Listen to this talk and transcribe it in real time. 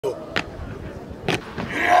Welcome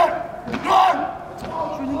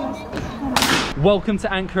to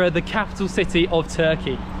Ankara, the capital city of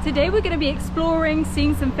Turkey. Today we're going to be exploring,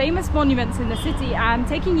 seeing some famous monuments in the city and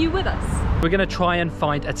taking you with us. We're going to try and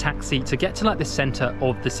find a taxi to get to like the centre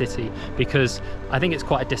of the city because I think it's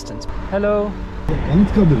quite a distance. Hello.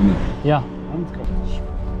 Anıtkabir mi? Yeah. Anıtkabir.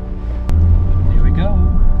 Here we go.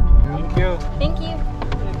 Thank you. Thank you.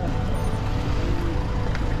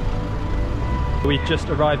 We just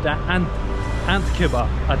arrived at Anıtkabir.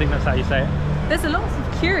 I think that's how you say it. There's a lot of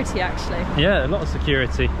security actually. Yeah, a lot of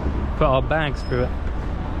security. Put our bags through it.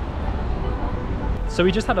 So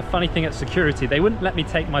we just had a funny thing at security. They wouldn't let me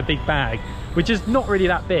take my big bag, which is not really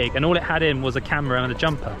that big, and all it had in was a camera and a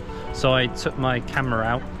jumper. So I took my camera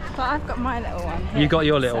out. But I've got my little one here. You got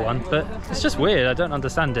your little one, but it's just weird. I don't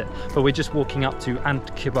understand it. But we're just walking up to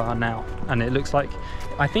Anıtkabir now, and it looks like,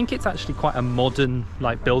 I think it's actually quite a modern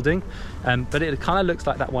like building, but it kind of looks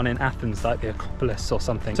like that one in Athens, like the Acropolis or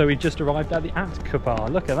something. So we've just arrived at the Anıtkabir.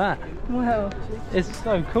 Look at that. Wow. It's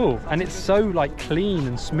so cool, and it's so like clean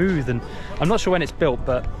and smooth, and I'm not sure when it's built,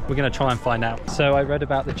 but we're going to try and find out. So I read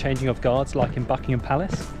about the changing of guards like in Buckingham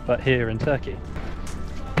Palace, but here in Turkey.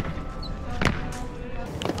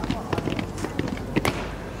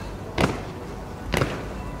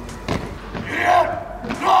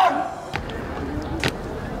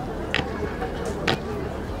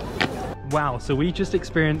 Wow, so we just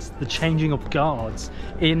experienced the changing of guards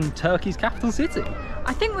in Turkey's capital city.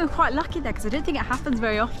 I think we were quite lucky there because I don't think it happens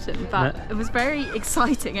very often, but it was very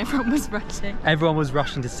exciting. Everyone was rushing. Everyone was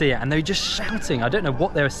rushing to see it, and they were just shouting. I don't know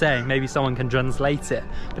what they were saying, maybe someone can translate it,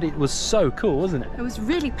 but it was so cool, wasn't it? It was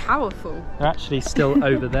really powerful. They're actually still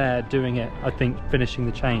over there doing it, I think, finishing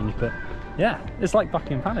the change, but yeah, it's like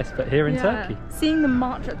Buckingham Palace, but here in Turkey. Seeing them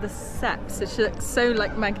march up the steps, it looks so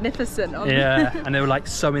like magnificent. Yeah, and they were like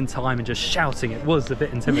so in time and just shouting. It was a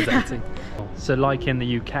bit intimidating. So like in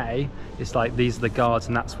the UK, it's like these are the guards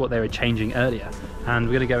and that's what they were changing earlier. And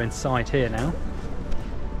we're gonna go inside here now.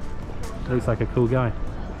 Looks like a cool guy,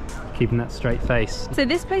 keeping that straight face. So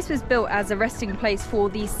this place was built as a resting place for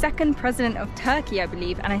the second president of Turkey, I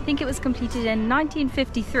believe, and I think it was completed in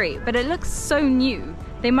 1953, but it looks so new.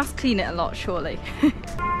 They must clean it a lot, surely.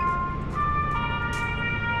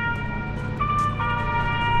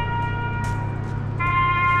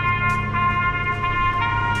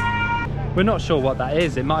 We're not sure what that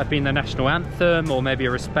is. It might have been the national anthem or maybe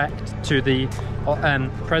a respect to the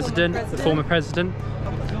president, the former president.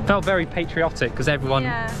 Felt very patriotic because everyone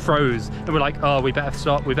froze and we're like, oh, we better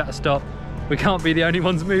stop, we better stop. We can't be the only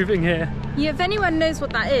ones moving here. Yeah, if anyone knows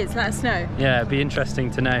what that is, let us know. Yeah, it'd be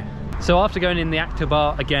interesting to know. So after going in the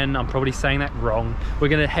Anıtkabir, again, I'm probably saying that wrong, we're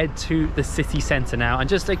going to head to the city centre now and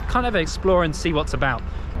just kind of explore and see what's about.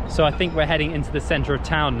 So I think we're heading into the centre of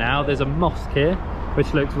town now. There's a mosque here,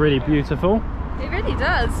 which looks really beautiful. It really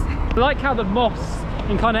does. I like how the mosques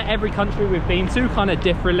in kind of every country we've been to kind of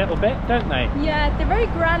differ a little bit, don't they? Yeah, they're very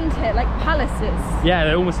grand here, like palaces. Yeah,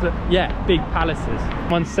 they almost look, yeah, big palaces.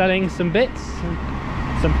 One's selling some bits,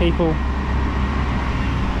 some people.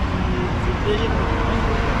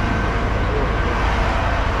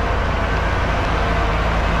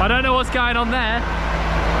 I don't know what's going on there,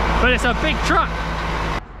 but it's a big truck.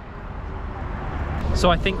 So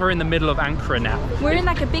I think we're in the middle of Ankara now. We're in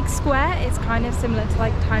like a big square. It's kind of similar to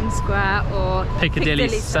like Times Square or Piccadilly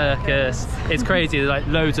Circus. It's crazy. There's like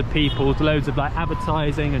loads of people, loads of like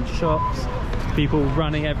advertising and shops, people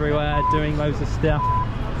running everywhere, doing loads of stuff.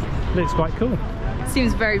 Looks quite cool.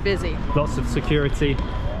 Seems very busy. Lots of security.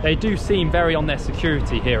 They do seem very on their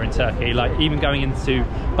security here in Turkey, like even going into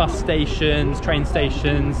bus stations, train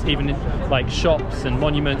stations, even in like shops and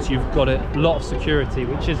monuments, you've got a lot of security,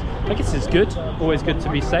 which is, I guess is good, always good to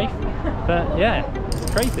be safe, but yeah, it's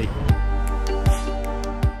crazy.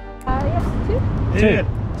 Yes,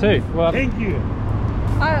 Two. Well, Thank you.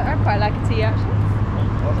 I quite like a tea actually.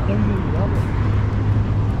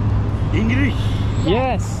 English?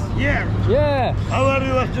 yes. Yeah. How are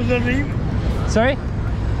you? What's your name? Sorry?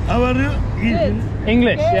 How are you? Good.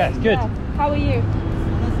 English, yes, good. Yeah. How are you?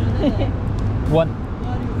 One.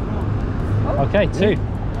 Okay, two.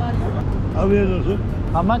 How are you?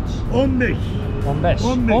 How much? 15.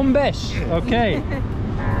 15. Okay.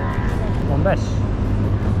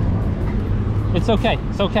 15. It's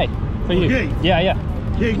okay for you. Okay. Yeah.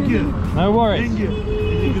 Thank you. No worries. Thank you.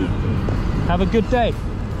 Have a good day.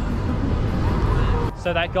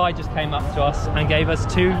 So that guy just came up to us and gave us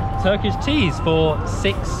 2 Turkish teas for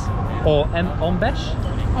 6, or 15?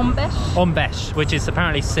 15, which is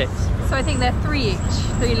apparently 6. So I think they're 3 each,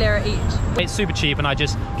 3 lira each. It's super cheap and I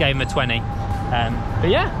just gave him a 20. But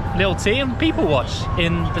yeah, little tea and people watch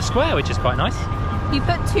in the square, which is quite nice. He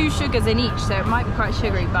put 2 sugars in each, so it might be quite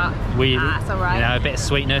sugary, but it's alright. You know, a bit of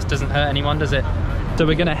sweetness doesn't hurt anyone, does it? So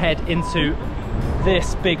we're gonna head into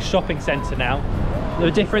this big shopping centre now. The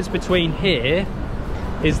difference between here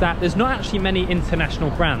is that there's not actually many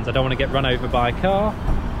international brands. I don't want to get run over by a car.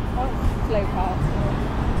 Oh, slow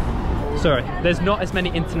car. Sorry, there's not as many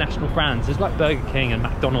international brands. There's like Burger King and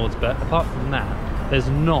McDonald's, but apart from that, there's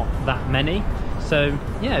not that many. So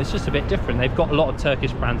yeah, it's just a bit different. They've got a lot of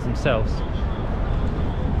Turkish brands themselves.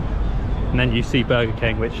 And then you see Burger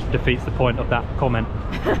King, which defeats the point of that comment.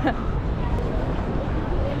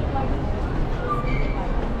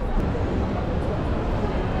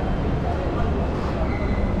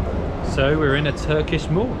 So we're in a Turkish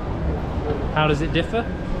mall. How does it differ?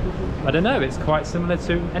 I don't know, it's quite similar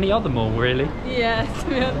to any other mall, really. Yeah, to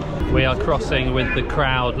be honest. We are crossing with the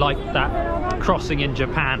crowd like that crossing in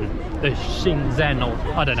Japan, the Shinzen, or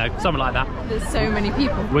I don't know, something like that. There's so many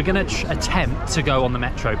people. We're going to attempt to go on the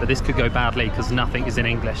metro, but this could go badly because nothing is in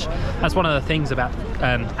English. That's one of the things about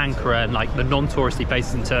Ankara and like the non-touristy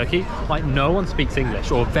places in Turkey. Like no one speaks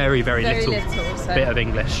English, or very little bit of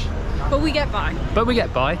English. But we get by. But we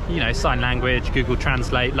get by, you know, sign language, Google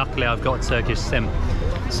Translate. Luckily I've got a Turkish SIM.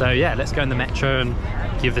 So yeah, let's go in the metro and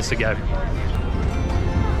give this a go.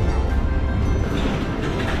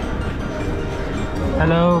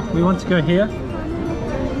 Hello, we want to go here.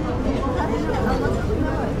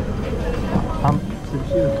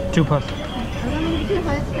 Two pass.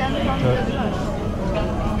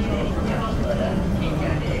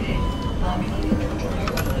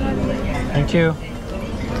 Thank you.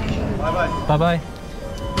 Bye-bye. Bye-bye.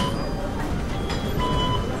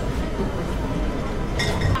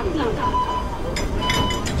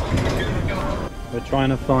 We're trying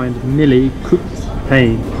to find Millie cooked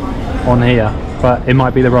pain on here, but it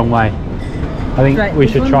might be the wrong way. I think we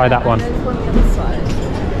should try that one.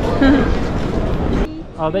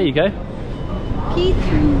 Oh, there you go.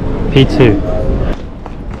 P2. P2.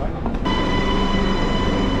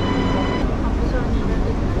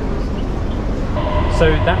 So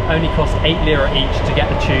that only cost 8 lira each to get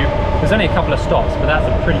the tube. There's only a couple of stops, but that's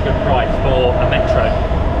a pretty good price for a metro.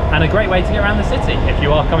 And a great way to get around the city if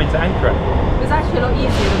you are coming to Ankara. It was actually a lot easier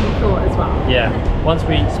than we thought as well. Yeah, once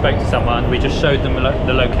we spoke to someone, we just showed them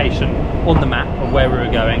the location on the map of where we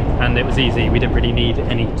were going, and it was easy. We didn't really need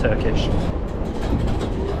any Turkish.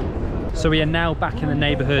 So we are now back in the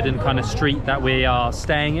neighbourhood and kind of street that we are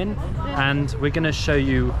staying in, and we're going to show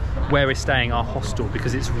you where we're staying, our hostel,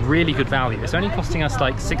 because it's really good value. It's only costing us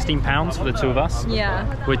like £16 for the two of us. Yeah.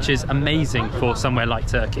 Which is amazing for somewhere like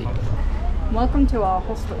Turkey. Welcome to our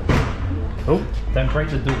hostel. Oh, don't break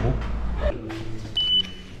the door.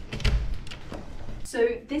 So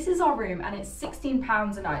this is our room and it's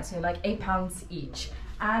 £16 a night, so like £8 each.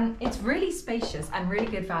 And it's really spacious and really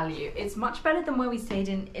good value. It's much better than where we stayed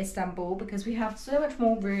in Istanbul because we have so much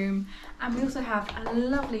more room, and we also have a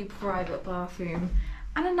lovely private bathroom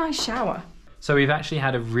and a nice shower. So we've actually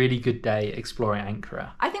had a really good day exploring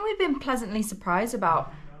Ankara. I think we've been pleasantly surprised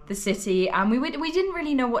about the city, and we didn't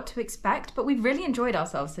really know what to expect, but we've really enjoyed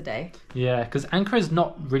ourselves today. Yeah, because Ankara is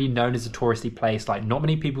not really known as a touristy place. Like, not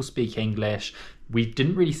many people speak English. We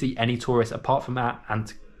didn't really see any tourists apart from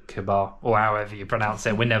Anıtkabir, or however you pronounce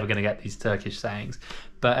it. We're never going to get these Turkish sayings.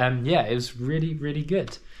 But yeah, it was really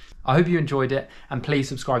good. I hope you enjoyed it, and please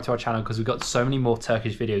subscribe to our channel because we've got so many more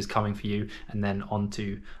Turkish videos coming for you, and then on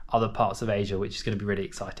to other parts of Asia, which is going to be really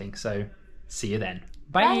exciting. So see you then.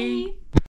 Bye. Bye.